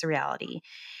 That's the reality.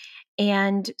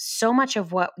 And so much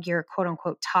of what you're quote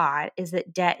unquote taught is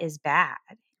that debt is bad.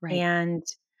 Right. And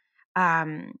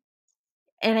um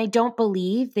and I don't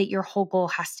believe that your whole goal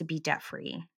has to be debt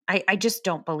free. I just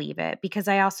don't believe it, because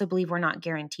I also believe we're not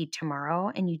guaranteed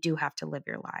tomorrow, and you do have to live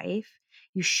your life.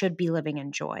 You should be living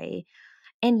in joy.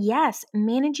 And yes,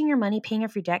 managing your money, paying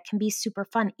off your debt can be super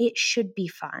fun. It should be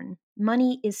fun.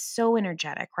 Money is so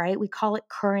energetic, right? We call it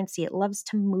currency. It loves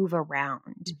to move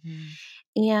around.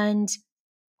 And,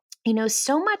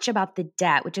 so much about the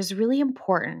debt, which is really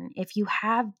important. If you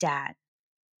have debt,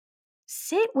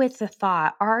 sit with the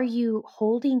thought, are you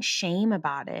holding shame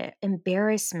about it?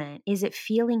 Embarrassment? Is it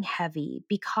feeling heavy?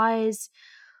 Because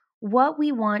what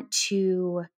we want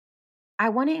to I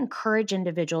want to encourage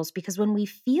individuals, because when we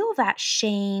feel that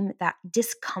shame, that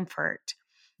discomfort,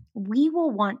 we will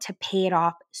want to pay it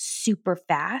off super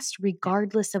fast,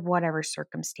 regardless of whatever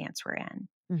circumstance we're in.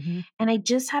 And I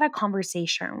just had a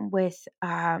conversation with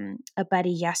a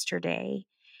buddy yesterday,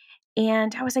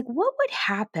 and I was like, what would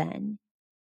happen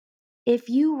if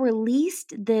you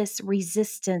released this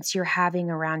resistance you're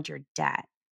having around your debt?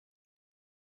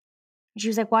 She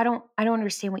was like, well, I don't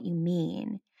understand what you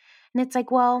mean. And it's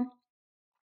like, well,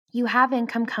 you have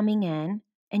income coming in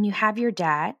and you have your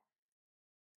debt.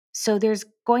 So there's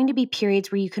going to be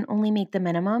periods where you can only make the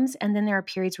minimums, and then there are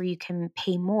periods where you can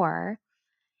pay more.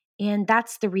 And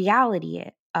that's the reality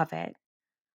of it.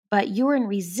 But you're in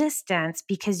resistance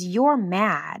because you're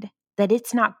mad that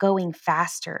it's not going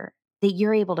faster, that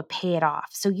you're able to pay it off.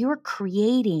 So you're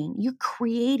creating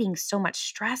so much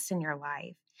stress in your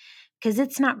life because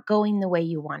it's not going the way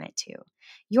you want it to.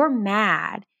 You're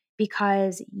mad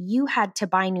because you had to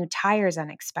buy new tires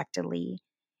unexpectedly,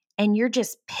 and you're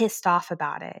just pissed off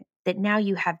about it, that now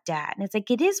you have debt. And it's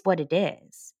like, it is what it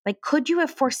is. Like, could you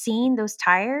have foreseen those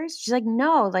tires? She's like,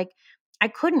 no, like I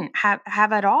couldn't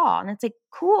have it all. And it's like,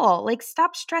 cool. Like,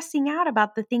 stop stressing out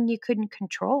about the thing you couldn't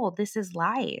control. This is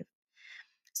life.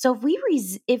 So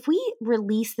if we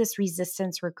release this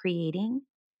resistance we're creating,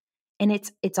 and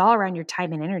it's all around your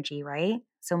time and energy, right?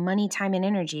 So money, time, and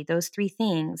energy, those three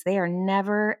things, they are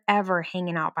never ever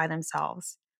hanging out by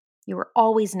themselves. You are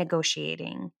always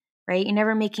negotiating, right? You're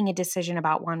never making a decision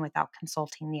about one without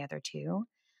consulting the other two.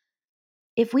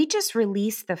 If we just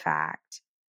release the fact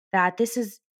that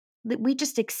we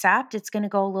just accept it's going to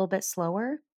go a little bit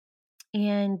slower,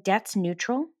 and debt's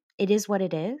neutral, it is what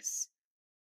it is,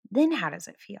 then how does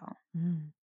it feel?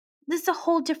 This is a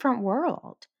whole different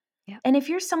world. Yeah. And if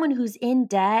you're someone who's in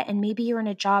debt and maybe you're in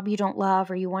a job you don't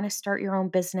love, or you want to start your own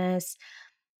business,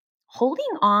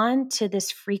 holding on to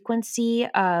this frequency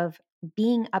of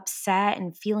being upset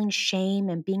and feeling shame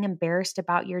and being embarrassed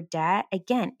about your debt,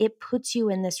 again, it puts you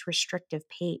in this restrictive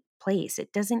place.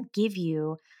 It doesn't give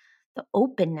you the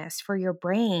openness for your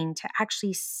brain to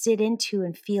actually sit into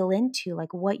and feel into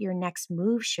like what your next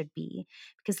move should be.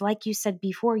 Because like you said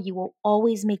before, you will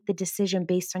always make the decision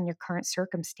based on your current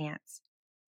circumstance,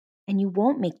 and you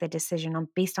won't make the decision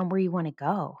based on where you want to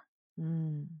go.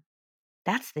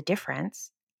 That's the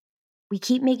difference. We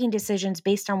keep making decisions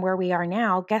based on where we are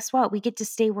now. Guess what? We get to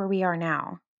stay where we are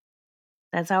now.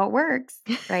 That's how it works,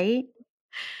 right?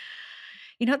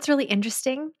 What's really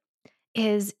interesting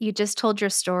is you just told your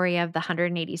story of the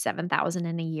 187,000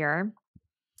 in a year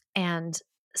and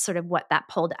sort of what that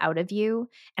pulled out of you.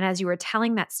 And as you were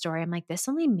telling that story, I'm like, this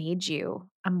only made you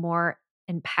a more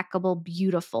impeccable,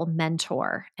 beautiful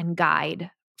mentor and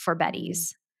guide for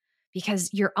Betty's,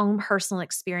 because your own personal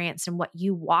experience and what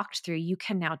you walked through, you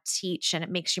can now teach, and it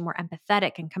makes you more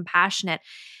empathetic and compassionate.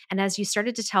 And as you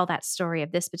started to tell that story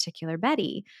of this particular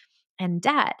Betty and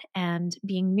debt and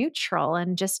being neutral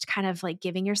and just kind of like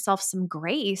giving yourself some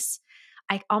grace,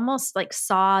 I almost like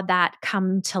saw that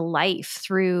come to life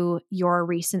through your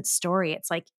recent story.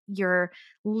 It's like you're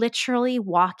literally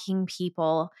walking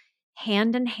people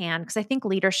hand in hand. Because I think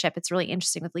leadership, it's really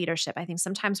interesting with leadership. I think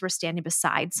sometimes we're standing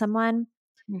beside someone.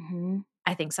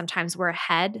 I think sometimes we're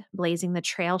ahead, blazing the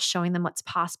trail, showing them what's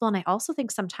possible. And I also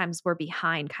think sometimes we're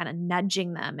behind, kind of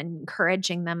nudging them and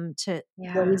encouraging them to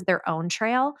blaze their own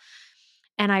trail.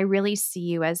 And I really see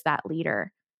you as that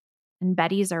leader. And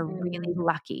Betty's are really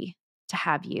lucky to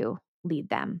have you lead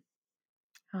them.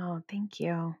 Oh, thank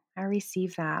you. I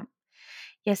received that.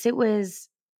 Yes, it was.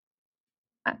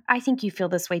 I think you feel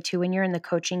this way too when you're in the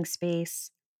coaching space.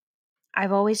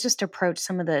 I've always just approached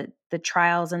some of the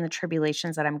trials and the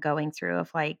tribulations that I'm going through of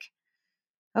like,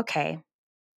 okay,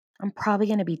 I'm probably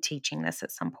going to be teaching this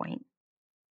at some point.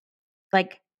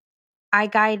 Like, I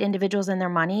guide individuals in their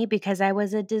money because I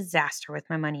was a disaster with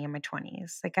my money in my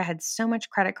 20s. Like, I had so much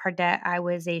credit card debt. I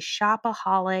was a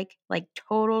shopaholic, like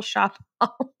total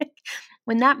shopaholic.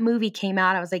 When that movie came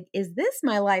out, I was like, is this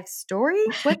my life story?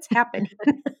 What's happening?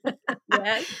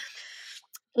 Yes.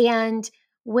 And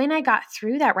when I got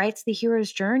through that, right? It's the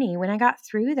hero's journey. When I got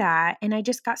through that, and I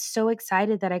just got so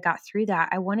excited that I got through that,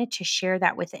 I wanted to share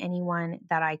that with anyone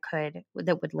that I could,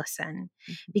 that would listen,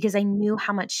 Mhm. because I knew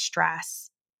how much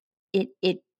stress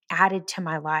it added to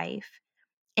my life.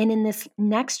 And in this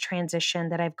next transition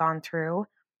that I've gone through,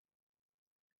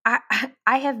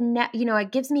 I have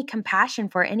it gives me compassion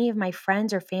for any of my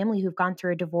friends or family who've gone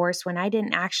through a divorce when I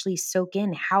didn't actually soak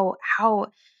in how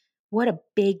what a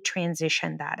big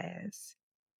transition that is.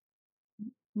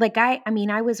 Like I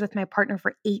mean, I was with my partner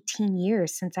for 18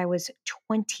 years since I was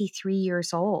 23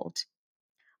 years old.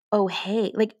 Oh,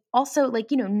 hey, like also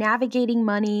like, navigating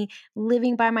money,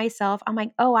 living by myself. I'm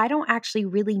like, "Oh, I don't actually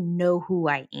really know who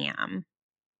I am."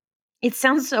 It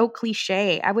sounds so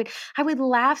cliche. I would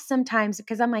laugh sometimes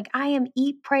because I'm like, I am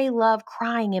eat, pray, love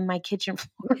crying in my kitchen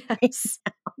floor right Yes.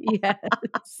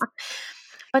 Yes.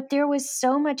 But there was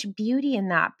so much beauty in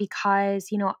that because,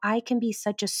 I can be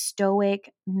such a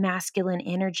stoic, masculine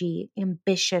energy,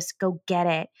 ambitious, go get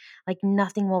it. Like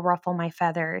nothing will ruffle my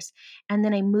feathers. And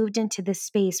then I moved into this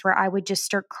space where I would just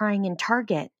start crying in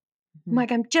Target. I'm Mhm.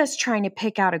 like, I'm just trying to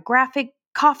pick out a graphic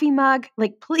coffee mug.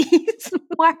 Like, please,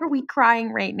 why are we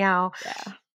crying right now?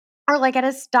 Yeah. Or like at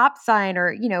a stop sign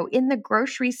or, in the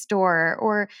grocery store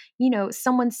or,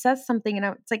 someone says something and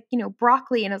it's like,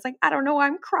 broccoli. And I was like, I don't know,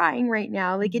 I'm crying right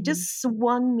now. Like it Mhm. just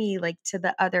swung me like to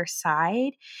the other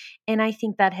side. And I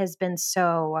think that has been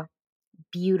so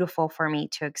beautiful for me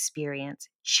to experience,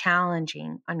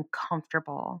 challenging,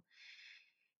 uncomfortable,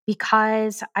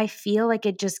 because I feel like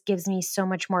it just gives me so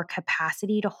much more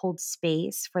capacity to hold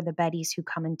space for the Bettys who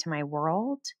come into my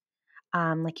world,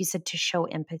 like you said, to show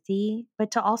empathy,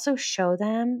 but to also show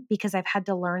them because I've had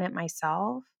to learn it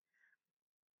myself.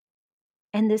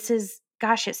 And this is,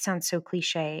 gosh, it sounds so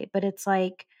cliche, but it's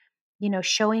like,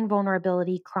 showing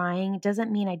vulnerability, crying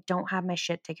doesn't mean I don't have my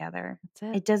shit together. That's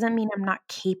it. It doesn't mean I'm not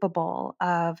capable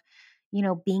of,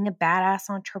 being a badass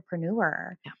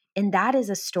entrepreneur. Yeah. And that is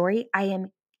a story I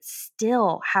am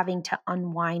still having to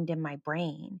unwind in my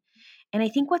brain. And I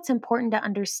think what's important to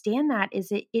understand that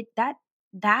is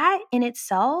that in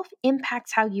itself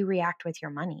impacts how you react with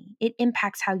your money. It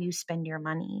impacts how you spend your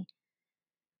money,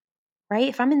 right?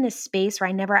 If I'm in this space where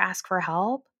I never ask for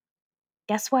help,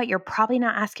 guess what? You're probably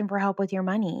not asking for help with your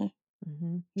money.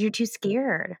 Mhm. You're too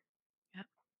scared. Yeah.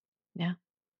 Yeah.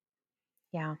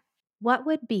 Yeah. What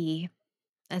would be,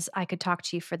 as I could talk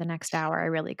to you for the next hour, I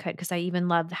really could, because I even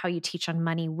love how you teach on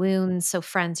money wounds. So,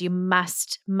 friends, you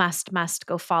must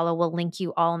go follow. We'll link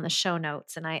you all in the show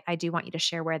notes, and I do want you to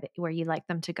share where you like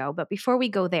them to go. But before we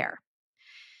go there,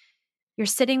 you're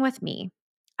sitting with me.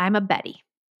 I'm a Betty.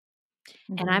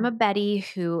 And I'm Mhm. a Betty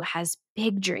who has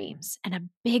big dreams and a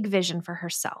big vision for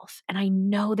herself. And I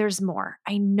know there's more.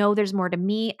 I know there's more to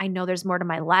me. I know there's more to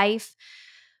my life,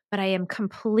 but I am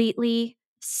completely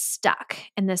stuck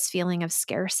in this feeling of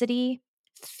scarcity,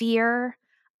 fear.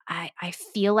 I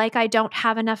feel like I don't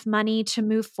have enough money to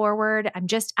move forward. I'm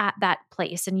just at that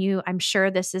place. And I'm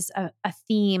sure this is a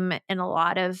theme in a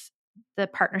lot of the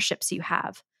partnerships you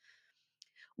have.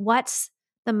 What's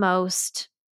the most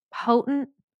potent,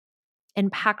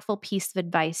 impactful piece of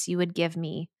advice you would give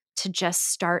me to just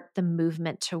start the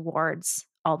movement towards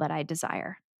all that I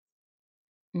desire?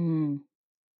 Mm.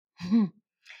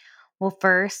 Well,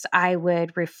 first, I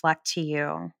would reflect to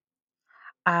you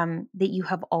that you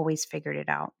have always figured it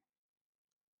out.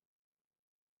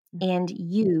 Mm. And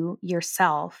you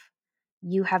yourself,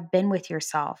 you have been with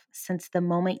yourself since the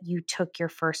moment you took your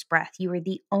first breath. You are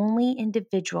the only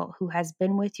individual who has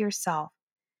been with yourself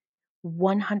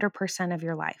 100% of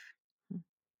your life. Mm.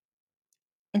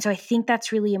 And so I think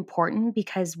that's really important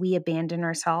because we abandon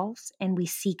ourselves and we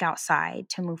seek outside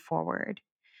to move forward.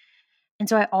 And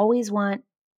so I always want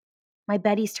my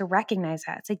Bettys to recognize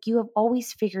that. It's like you have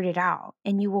always figured it out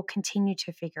and you will continue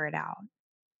to figure it out.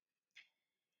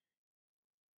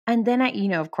 And then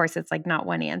of course, it's like not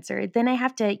one answer. Then I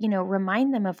have to,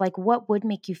 remind them of like what would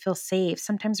make you feel safe.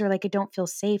 Sometimes they're like, I don't feel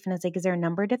safe. And it's like, is there a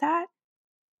number to that?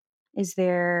 Is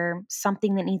there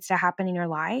something that needs to happen in your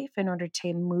life in order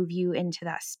to move you into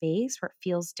that space where it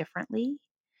feels differently?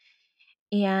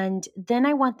 And then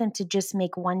I want them to just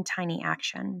make one tiny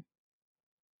action.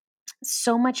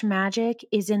 So much magic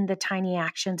is in the tiny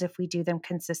actions if we do them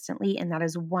consistently. And that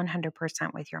is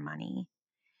 100% with your money.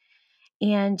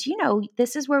 And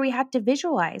this is where we have to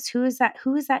visualize who is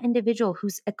that individual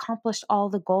who's accomplished all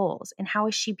the goals and how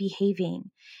is she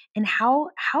behaving and how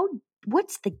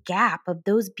what's the gap of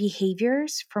those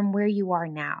behaviors from where you are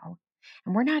now.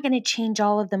 And we're not going to change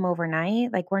all of them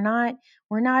overnight. Like we're not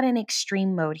in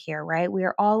extreme mode here, right? We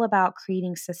are all about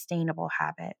creating sustainable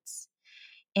habits.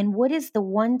 And what is the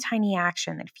one tiny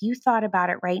action that if you thought about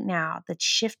it right now, that's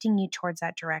shifting you towards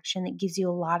that direction, that gives you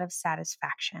a lot of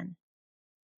satisfaction?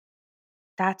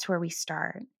 That's where we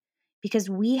start, because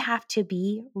we have to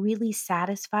be really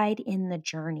satisfied in the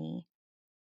journey.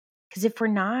 Because if we're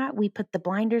not, we put the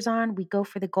blinders on, we go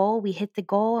for the goal, we hit the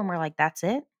goal, and we're like, that's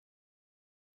it.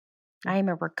 I am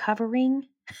a recovering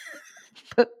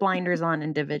put blinders on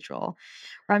individual,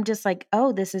 where I'm just like,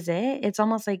 oh, this is it. It's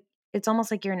almost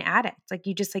like you're an addict. Like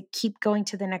you just like keep going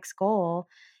to the next goal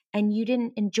and you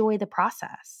didn't enjoy the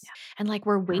process. And like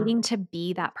we're Yeah. waiting to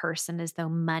be that person as though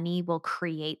money will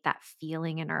create that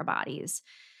feeling in our bodies.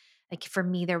 Like for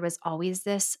me, there was always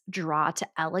this draw to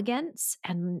elegance.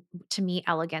 And to me,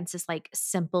 elegance is like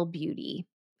simple beauty,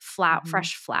 Mhm.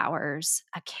 fresh flowers,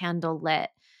 a candle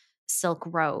lit silk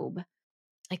robe,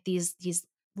 like these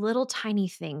little tiny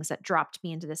things that dropped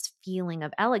me into this feeling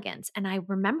of elegance. And I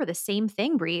remember the same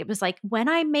thing, Brie. It was like, when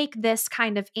I make this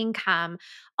kind of income,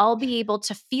 I'll be able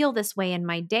to feel this way in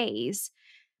my days.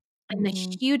 And the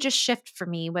Mhm. hugest shift for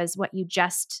me was what you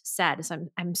just said. So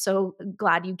I'm so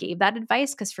glad you gave that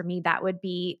advice, because for me that would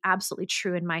be absolutely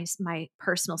true in my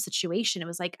personal situation. It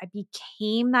was like I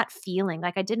became that feeling.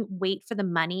 Like I didn't wait for the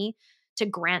money to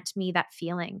grant me that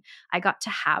feeling. I got to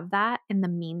have that in the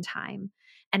meantime.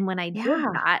 And when I did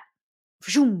Yeah. that,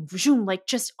 vroom, vroom, like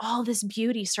just all this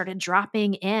beauty started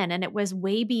dropping in. And it was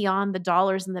way beyond the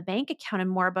dollars in the bank account and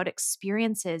more about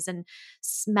experiences and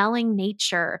smelling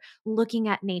nature, looking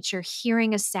at nature,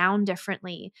 hearing a sound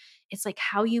differently. It's like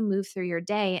how you move through your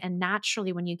day. And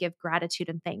naturally, when you give gratitude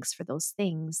and thanks for those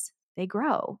things, they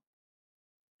grow.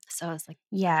 So it's like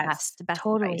Yes, the best advice.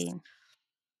 totally.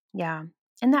 Yeah.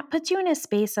 And that puts you in a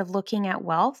space of looking at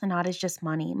wealth and not as just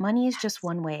money. Money is just Yes.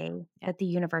 one way Yeah, that the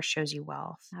universe shows you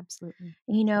wealth. absolutely.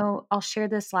 I'll share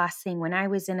this last thing. When I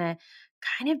was in a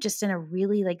kind of just in a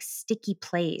really like sticky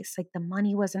place, like the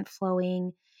money wasn't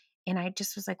flowing, and I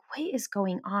just was like, what is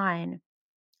going on?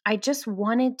 I just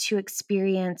wanted to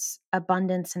experience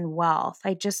abundance and wealth.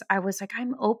 I was like,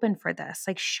 I'm open for this.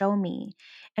 Like, show me.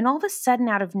 And all of a sudden,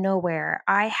 out of nowhere,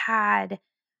 I had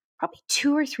probably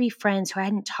two or three friends who I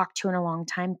hadn't talked to in a long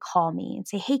time call me and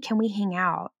say, hey, can we hang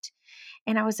out?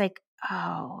 And I was like,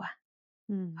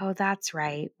 Mm, oh, that's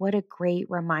right. What a great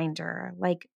reminder.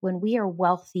 Like when we are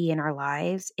wealthy in our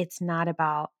lives, it's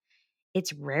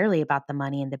rarely about the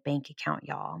money in the bank account,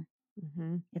 y'all.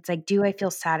 mhm. It's like, do I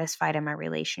feel satisfied in my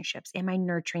relationships? Am I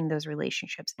nurturing those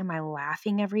relationships? Am I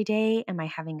laughing every day? Am I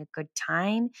having a good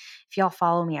time? If y'all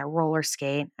follow me, I roller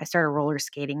skate. I started roller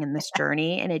skating in this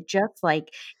journey, and it's like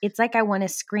I want to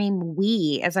scream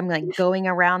 "wee" as I'm like going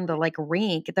around the like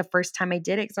rink the first time I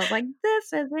did it, because I was like,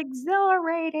 this is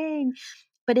exhilarating.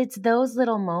 But it's those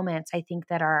little moments I think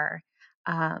that are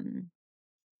um,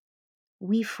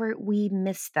 we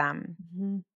miss them.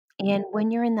 Mhm. And when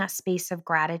you're in that space of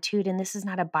gratitude, and this is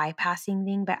not a bypassing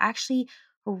thing, but actually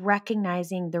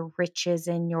recognizing the riches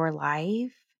in your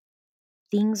life,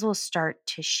 things will start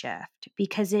to shift,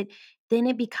 because it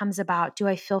becomes about, do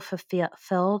I feel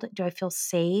fulfilled? Do I feel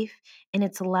safe? And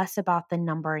it's less about the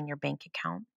number in your bank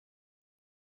account.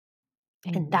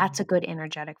 And that's Amen. a good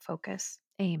energetic focus.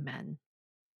 Amen.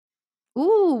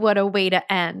 Ooh, what a way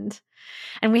to end.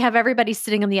 And we have everybody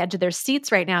sitting on the edge of their seats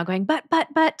right now going, but,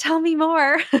 tell me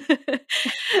more.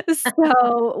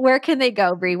 So where can they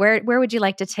go, Brie? Where would you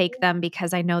like to take them?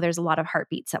 Because I know there's a lot of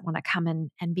heartbeats that want to come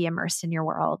and be immersed in your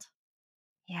world.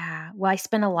 Yeah. Well, I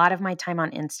spend a lot of my time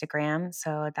on Instagram.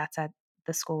 So that's at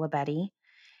the School of Betty.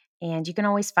 And you can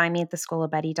always find me at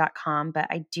theschoolofbetty.com. But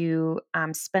I do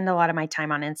spend a lot of my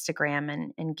time on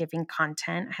Instagram and giving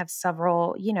content. I have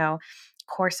several,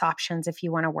 course options if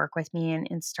you want to work with me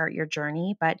and start your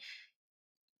journey. But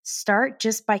start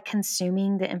just by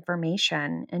consuming the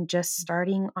information and just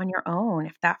starting on your own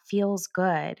if that feels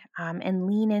good. And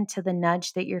lean into the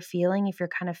nudge that you're feeling. If you're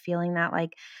kind of feeling that,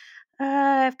 like,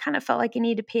 I've kind of felt like I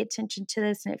need to pay attention to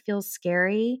this and it feels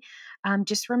scary.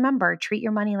 Just remember, treat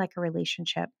your money like a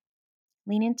relationship.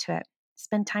 Lean into it,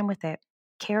 spend time with it,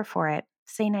 care for it,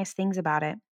 say nice things about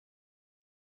it.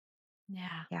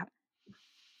 Yeah. Yeah.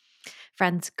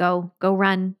 Friends, go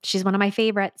run. She's one of my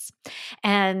favorites.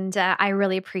 And I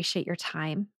really appreciate your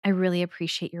time. I really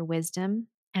appreciate your wisdom.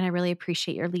 And I really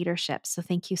appreciate your leadership. So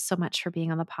thank you so much for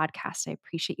being on the podcast. I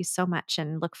appreciate you so much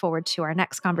and look forward to our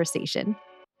next conversation.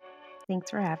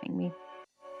 Thanks for having me.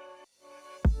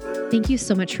 Thank you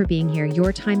so much for being here.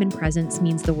 Your time and presence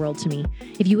means the world to me.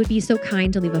 If you would be so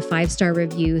kind to leave a 5-star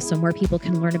review so more people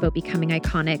can learn about becoming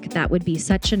iconic, that would be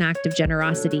such an act of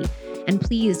generosity. And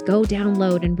please go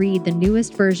download and read the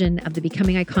newest version of the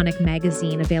Becoming Iconic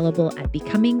magazine, available at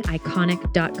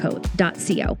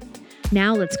becomingiconic.co.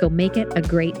 Now let's go make it a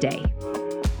great day.